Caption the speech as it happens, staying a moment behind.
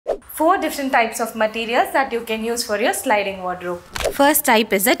4 different types of materials that you can use for your sliding wardrobe. First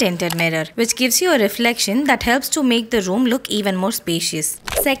type is a tinted mirror, which gives you a reflection that helps to make the room look even more spacious.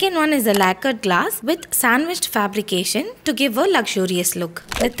 Second one is a lacquered glass with sandwiched fabrication to give a luxurious look.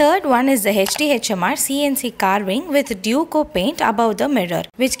 The third one is the HDHMR CNC carving with Duco paint above the mirror,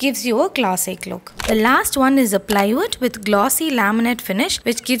 which gives you a classic look. The last one is a plywood with glossy laminate finish,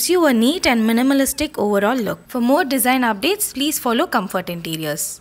 which gives you a neat and minimalistic overall look. For more design updates, please follow Comfort Interiors.